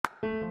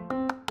Hey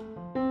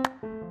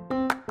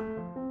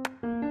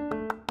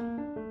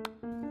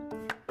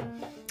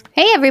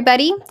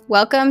everybody,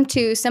 welcome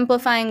to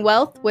Simplifying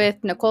Wealth with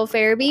Nicole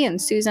Farabee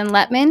and Susan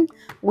Letman.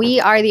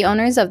 We are the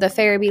owners of the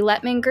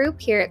Farabee-Letman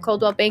Group here at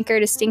Coldwell Banker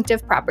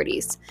Distinctive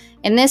Properties.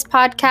 In this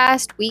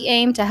podcast, we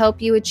aim to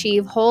help you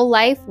achieve whole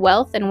life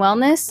wealth and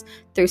wellness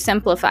through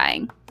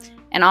simplifying.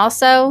 And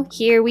also,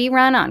 here we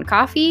run on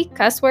coffee,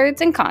 cuss words,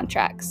 and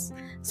contracts.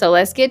 So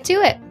let's get to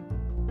it.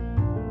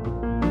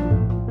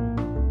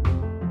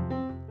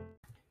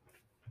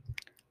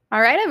 All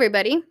right,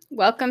 everybody,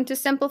 welcome to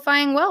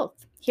Simplifying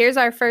Wealth. Here's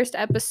our first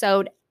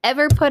episode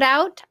ever put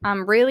out.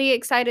 I'm really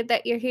excited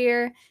that you're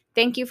here.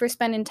 Thank you for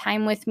spending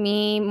time with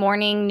me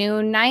morning,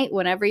 noon, night,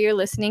 whenever you're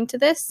listening to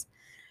this.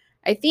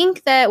 I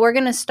think that we're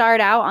going to start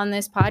out on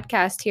this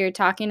podcast here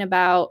talking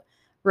about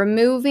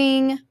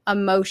removing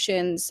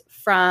emotions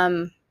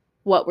from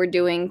what we're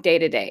doing day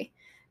to day.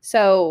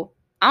 So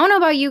I don't know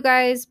about you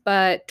guys,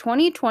 but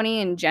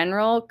 2020 in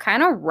general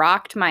kind of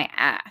rocked my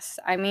ass.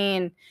 I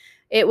mean,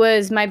 it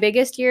was my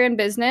biggest year in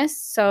business,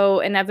 so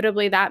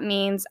inevitably that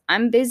means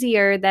I'm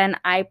busier than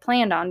I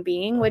planned on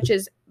being, which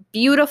is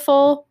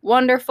beautiful,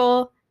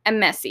 wonderful, and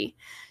messy.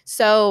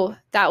 So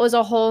that was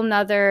a whole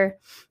nother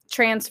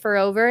transfer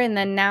over, and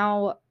then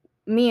now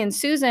me and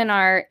Susan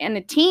are in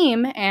a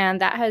team, and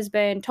that has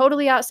been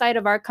totally outside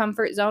of our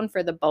comfort zone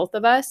for the both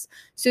of us.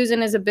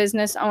 Susan is a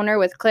business owner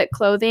with Click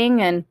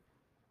Clothing, and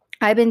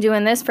I've been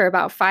doing this for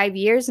about 5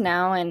 years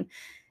now, and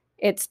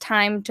it's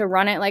time to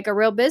run it like a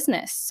real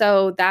business.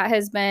 So that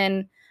has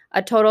been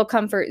a total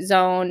comfort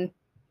zone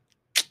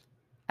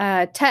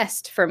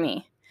test for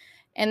me.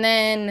 And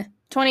then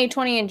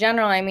 2020 in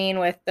general, I mean,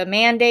 with the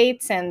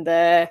mandates and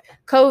the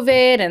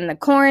COVID and the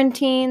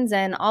quarantines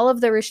and all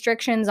of the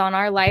restrictions on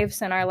our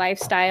lives and our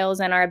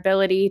lifestyles and our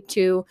ability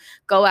to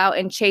go out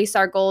and chase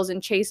our goals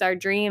and chase our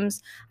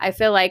dreams, I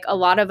feel like a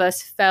lot of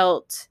us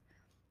felt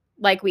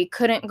like we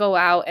couldn't go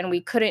out and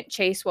we couldn't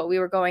chase what we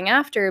were going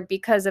after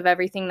because of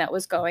everything that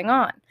was going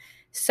on.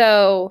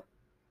 So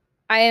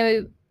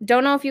I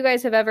don't know if you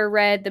guys have ever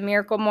read The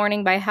Miracle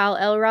Morning by Hal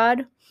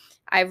Elrod.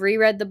 I've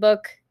reread the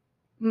book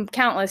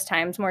countless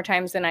times, more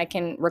times than I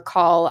can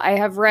recall. I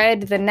have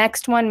read the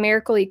next one,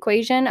 Miracle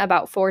Equation,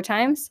 about 4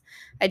 times.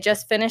 I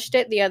just finished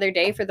it the other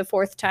day for the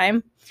 4th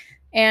time.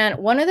 And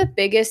one of the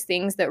biggest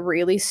things that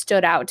really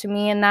stood out to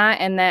me in that,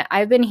 and that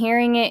I've been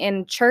hearing it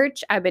in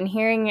church, I've been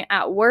hearing it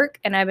at work,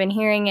 and I've been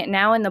hearing it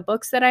now in the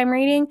books that I'm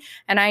reading.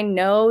 And I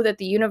know that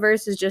the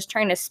universe is just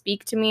trying to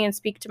speak to me and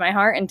speak to my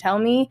heart and tell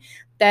me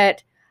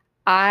that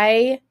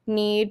I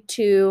need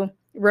to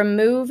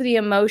remove the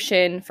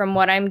emotion from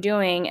what I'm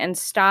doing and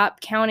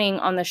stop counting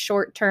on the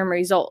short-term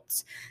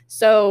results.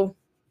 So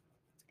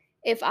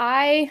if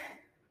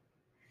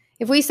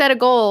we set a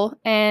goal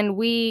and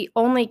we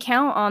only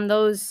count on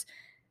those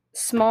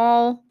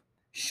small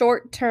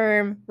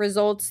short-term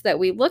results that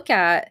we look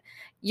at,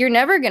 you're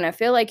never going to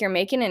feel like you're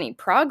making any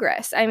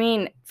progress. I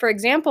mean, for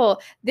example,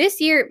 this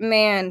year,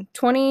 man,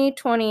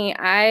 2020,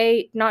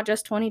 not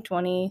just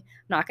 2020,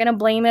 I'm not going to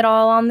blame it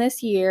all on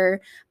this year,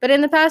 but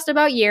in the past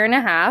about year and a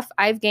half,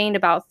 I've gained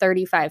about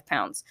 35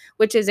 pounds,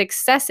 which is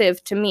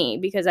excessive to me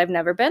because I've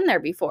never been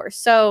there before.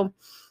 So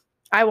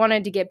I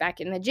wanted to get back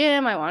in the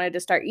gym. I wanted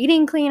to start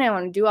eating clean. I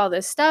wanted to do all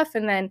this stuff.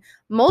 And then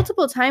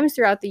multiple times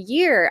throughout the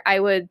year, I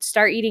would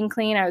start eating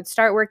clean. I would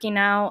start working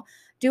out,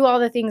 do all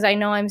the things I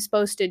know I'm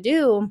supposed to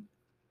do.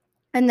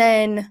 And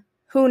then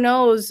who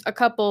knows, a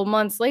couple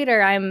months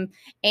later, I'm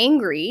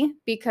angry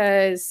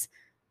because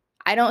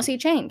I don't see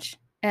change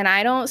and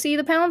I don't see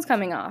the pounds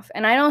coming off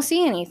and I don't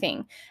see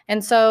anything.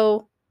 And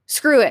so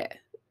screw it.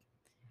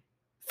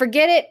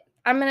 Forget it.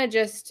 I'm going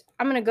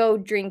to go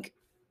drink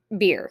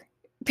beer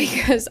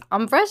because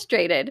I'm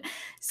frustrated.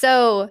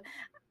 So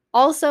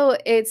also,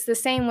 it's the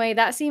same way.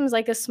 That seems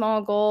like a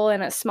small goal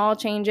and a small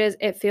changes.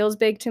 It feels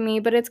big to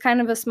me, but it's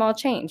kind of a small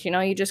change. You know,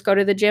 you just go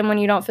to the gym when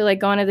you don't feel like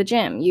going to the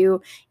gym.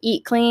 You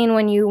eat clean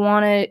when you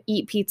want to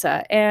eat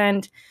pizza,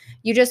 and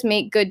you just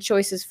make good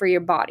choices for your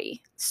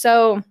body.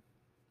 So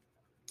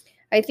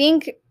I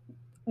think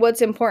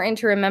what's important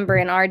to remember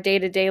in our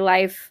day-to-day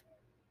life,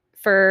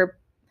 for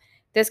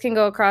this can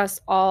go across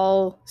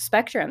all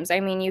spectrums. I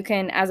mean, you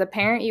can, as a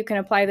parent, you can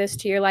apply this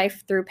to your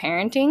life through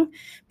parenting,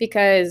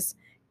 because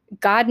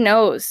God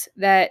knows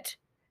that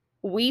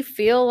we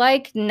feel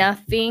like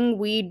nothing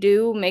we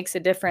do makes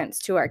a difference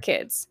to our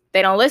kids.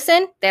 They don't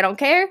listen. They don't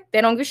care. They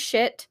don't give a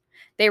shit.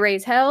 They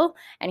raise hell.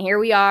 And here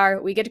we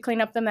are. We get to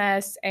clean up the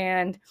mess.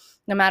 And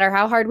no matter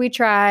how hard we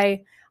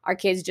try, our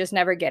kids just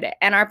never get it.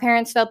 And our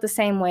parents felt the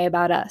same way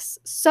about us.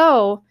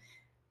 So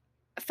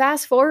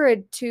fast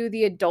forward to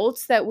the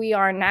adults that we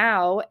are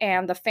now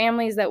and the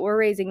families that we're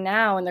raising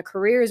now and the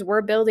careers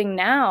we're building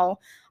now.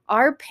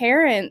 Our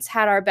parents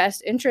had our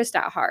best interest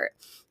at heart,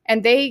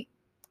 and they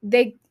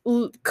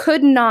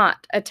could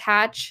not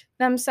attach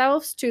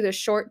themselves to the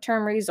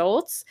short-term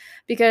results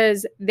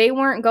because they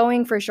weren't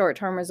going for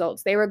short-term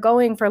results. They were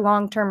going for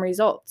long-term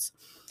results.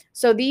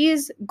 So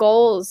these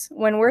goals,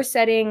 when we're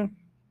setting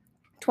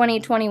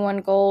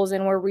 2021 goals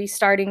and we're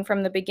restarting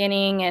from the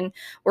beginning and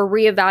we're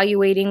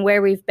reevaluating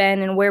where we've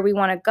been and where we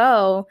want to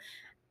go,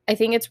 I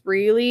think it's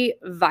really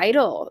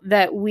vital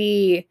that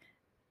we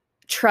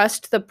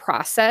trust the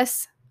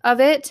process of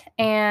it,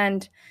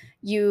 and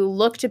you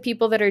look to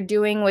people that are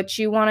doing what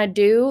you want to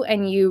do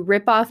and you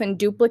rip off and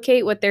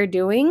duplicate what they're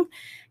doing.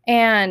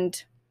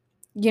 And,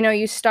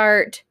 you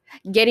start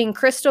getting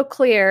crystal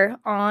clear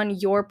on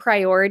your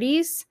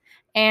priorities,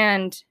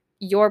 and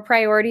your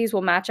priorities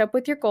will match up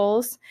with your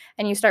goals,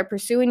 and you start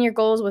pursuing your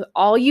goals with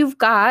all you've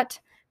got,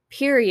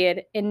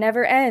 period. It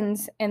never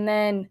ends. And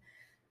then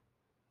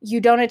you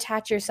don't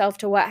attach yourself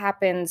to what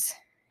happens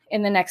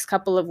in the next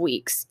couple of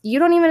weeks. You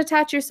don't even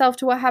attach yourself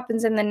to what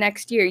happens in the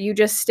next year. You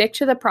just stick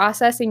to the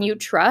process and you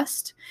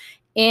trust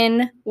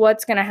in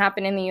what's going to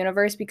happen in the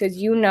universe, because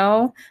you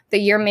know that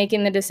you're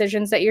making the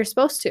decisions that you're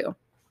supposed to.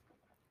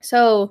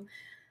 So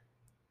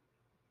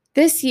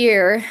this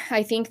year,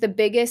 I think the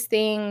biggest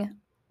thing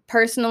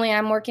personally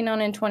I'm working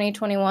on in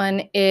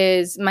 2021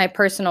 is my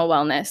personal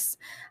wellness.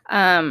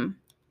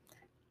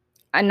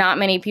 Not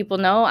many people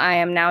know I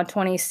am now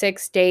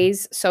 26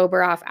 days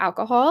sober off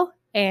alcohol,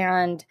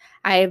 and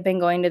I have been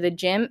going to the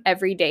gym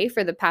every day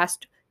for the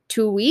past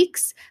 2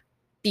 weeks.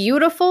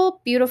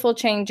 Beautiful, beautiful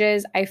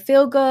changes. I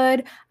feel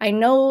good. I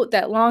know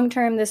that long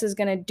term this is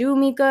going to do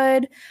me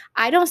good.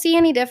 I don't see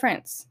any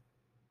difference.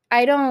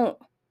 I don't.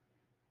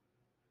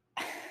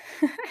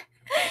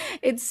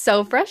 It's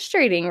so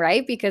frustrating,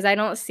 right? Because I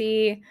don't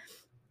see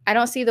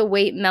the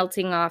weight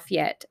melting off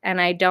yet, and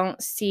I don't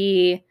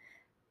see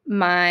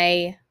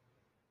my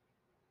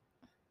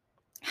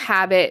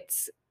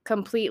habits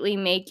completely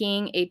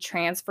making a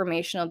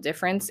transformational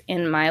difference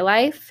in my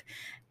life.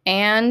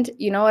 And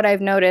you know what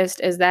I've noticed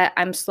is that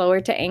I'm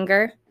slower to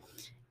anger,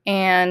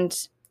 and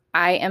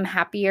I am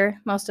happier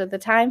most of the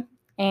time,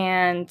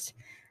 and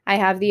I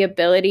have the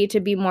ability to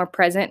be more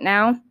present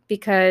now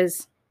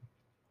because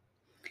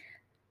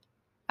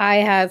I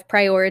have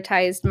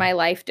prioritized my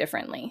life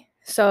differently.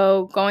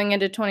 So going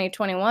into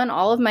 2021,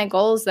 all of my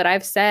goals that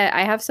I've set,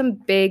 I have some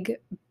big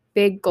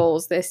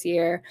goals this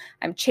year.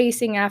 I'm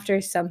chasing after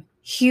some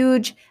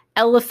huge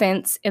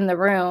elephants in the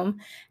room,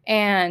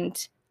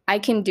 and I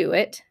can do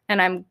it,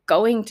 and I'm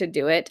going to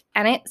do it,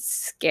 and it's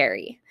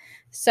scary.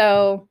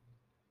 So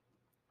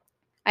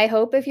I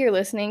hope if you're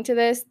listening to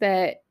this,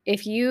 that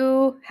if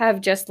you have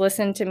just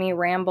listened to me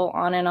ramble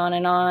on and on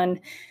and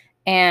on,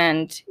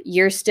 and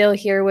you're still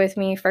here with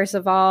me, first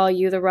of all,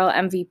 you the real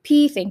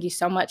MVP, thank you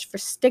so much for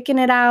sticking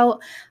it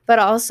out. But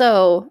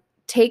also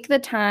take the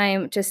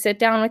time to sit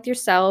down with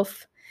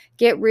yourself,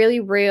 get really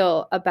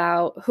real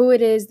about who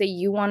it is that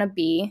you want to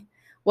be,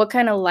 what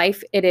kind of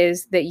life it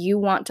is that you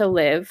want to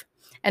live,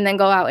 and then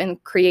go out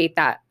and create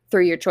that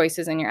through your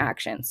choices and your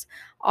actions.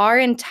 Our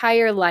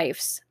entire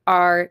lives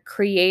are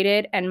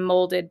created and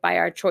molded by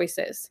our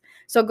choices.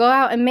 So go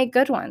out and make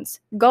good ones.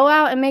 Go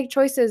out and make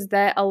choices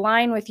that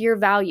align with your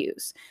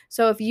values.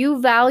 So if you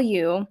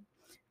value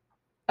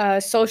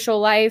social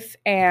life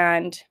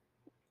and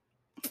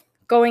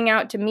going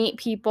out to meet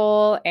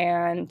people,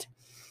 and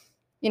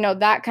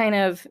that kind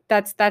of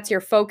that's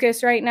your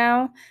focus right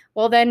now,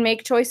 well, then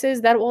make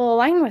choices that will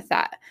align with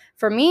that.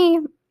 For me,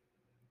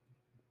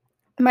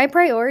 my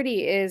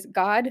priority is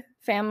God,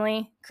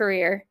 family,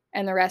 career,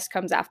 and the rest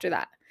comes after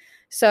that.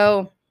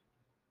 So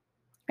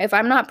if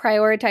I'm not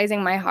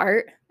prioritizing my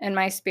heart and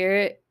my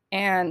spirit,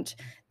 and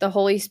the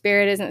Holy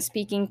Spirit isn't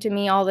speaking to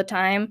me all the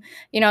time,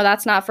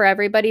 that's not for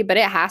everybody, but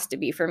it has to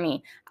be for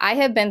me. I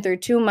have been through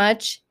too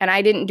much, and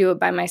I didn't do it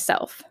by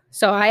myself.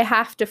 So I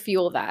have to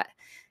fuel that.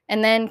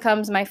 And then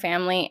comes my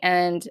family,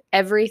 and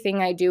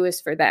everything I do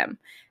is for them.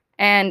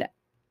 And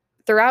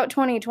throughout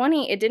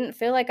 2020, it didn't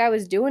feel like I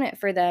was doing it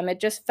for them. It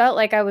just felt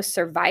like I was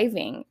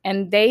surviving.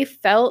 And they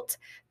felt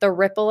the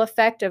ripple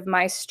effect of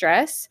my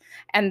stress.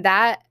 And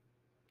that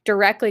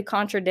directly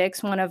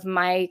contradicts one of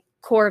my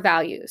core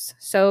values.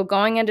 So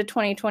going into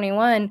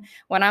 2021,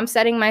 when I'm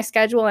setting my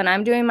schedule and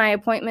I'm doing my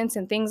appointments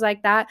and things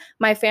like that,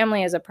 my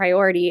family is a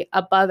priority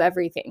above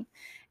everything.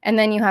 And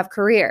then you have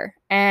career.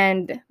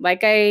 And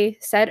like I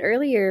said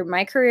earlier,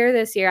 my career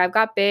this year, I've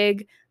got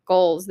big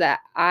goals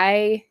that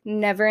I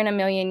never in a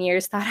million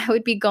years thought I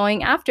would be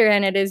going after.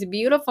 And it is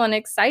beautiful and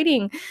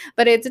exciting,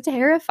 but it's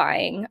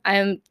terrifying.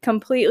 I'm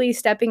completely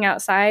stepping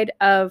outside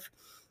of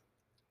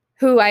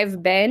who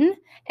I've been,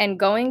 and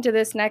going to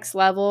this next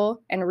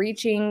level and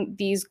reaching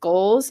these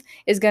goals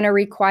is going to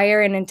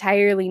require an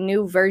entirely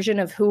new version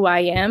of who I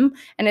am.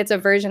 And it's a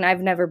version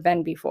I've never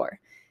been before.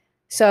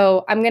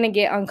 So I'm going to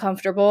get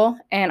uncomfortable,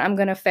 and I'm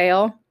going to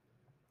fail,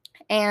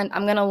 and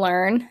I'm going to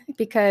learn,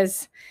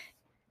 because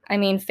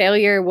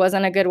failure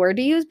wasn't a good word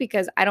to use,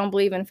 because I don't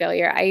believe in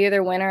failure. I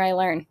either win or I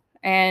learn.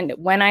 And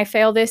when I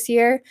fail this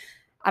year,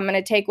 I'm going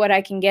to take what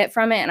I can get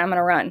from it, and I'm going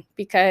to run,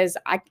 because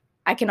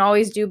I can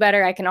always do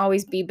better. I can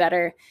always be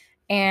better.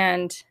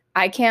 And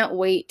I can't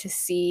wait to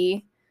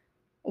see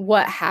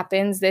what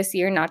happens this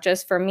year, not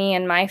just for me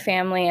and my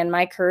family and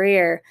my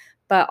career,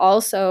 but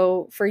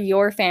also for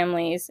your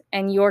families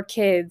and your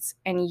kids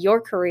and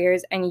your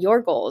careers and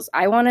your goals.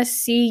 I want to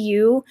see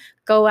you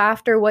go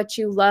after what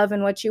you love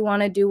and what you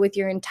want to do with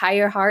your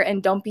entire heart,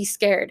 and don't be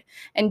scared,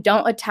 and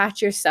don't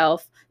attach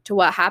yourself to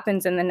what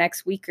happens in the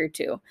next week or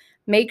two.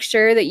 Make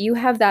sure that you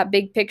have that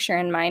big picture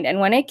in mind.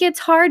 And when it gets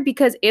hard,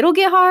 because it'll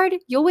get hard,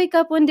 you'll wake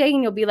up one day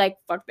and you'll be like,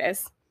 fuck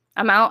this.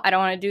 I'm out. I don't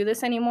want to do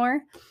this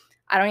anymore.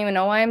 I don't even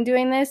know why I'm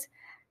doing this.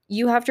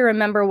 You have to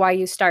remember why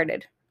you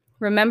started.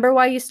 Remember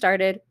why you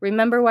started.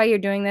 Remember why you're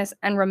doing this,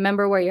 and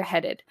remember where you're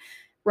headed.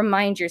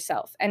 Remind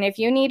yourself. And if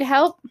you need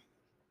help,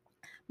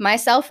 my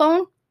cell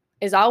phone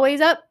is always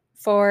up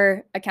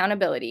for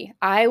accountability.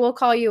 I will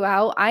call you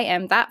out. I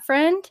am that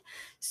friend.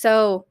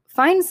 So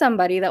find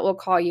somebody that will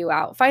call you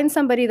out. Find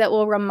somebody that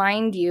will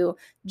remind you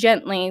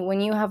gently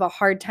when you have a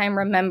hard time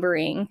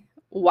remembering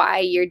why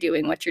you're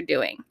doing what you're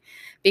doing.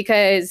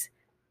 Because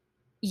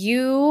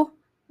you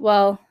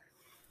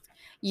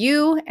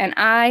and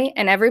I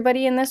and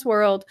everybody in this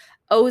world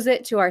owes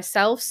it to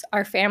ourselves,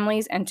 our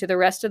families, and to the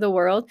rest of the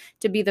world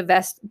to be the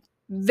best,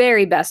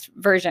 very best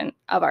version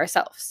of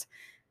ourselves.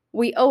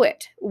 We owe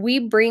it. We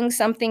bring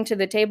something to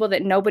the table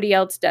that nobody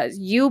else does.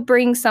 You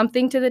bring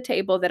something to the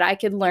table that I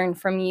could learn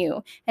from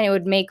you, and it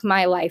would make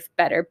my life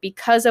better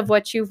because of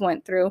what you've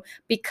went through,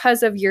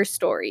 because of your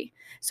story.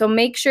 So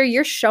make sure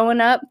you're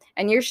showing up,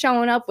 and you're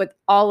showing up with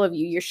all of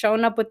you. You're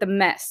showing up with the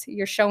mess.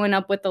 You're showing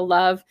up with the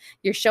love.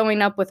 You're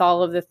showing up with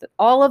all of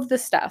the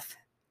stuff,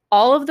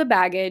 all of the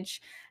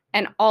baggage,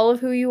 and all of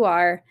who you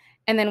are.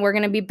 And then we're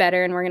going to be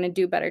better, and we're going to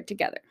do better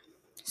together.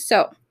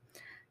 So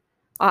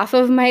off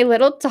of my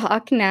little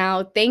talk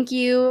now, thank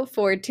you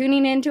for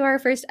tuning into our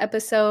first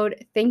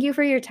episode. Thank you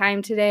for your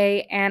time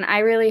today, and I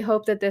really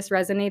hope that this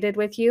resonated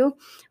with you.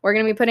 We're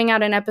going to be putting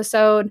out an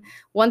episode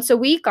once a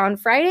week on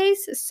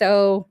Fridays,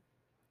 so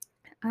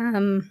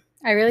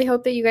I really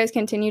hope that you guys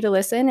continue to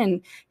listen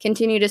and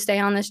continue to stay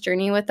on this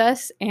journey with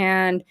us,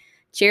 and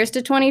cheers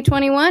to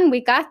 2021. We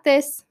got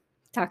this.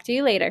 Talk to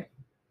you later.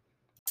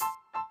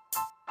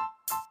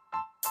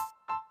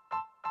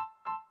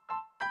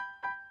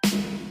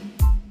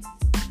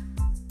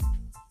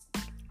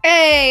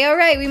 Hey, all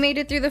right, we made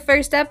it through the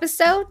first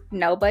episode.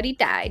 Nobody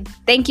died.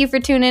 Thank you for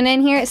tuning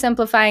in here at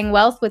Simplifying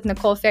Wealth with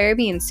Nicole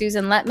Farabee and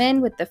Susan Letman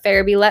with the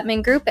Farabee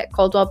Letman Group at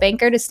Coldwell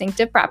Banker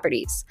Distinctive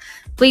Properties.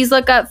 Please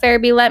look up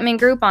Farabee Letman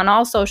Group on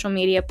all social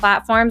media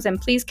platforms,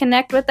 and please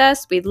connect with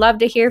us. We'd love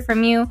to hear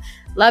from you.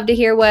 Love to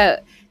hear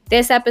what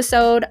this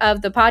episode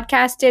of the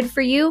podcast did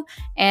for you,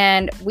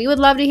 and we would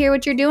love to hear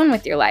what you're doing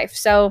with your life.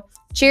 So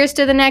cheers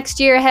to the next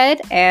year ahead,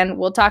 and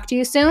we'll talk to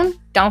you soon.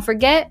 Don't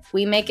forget,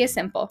 we make it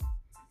simple.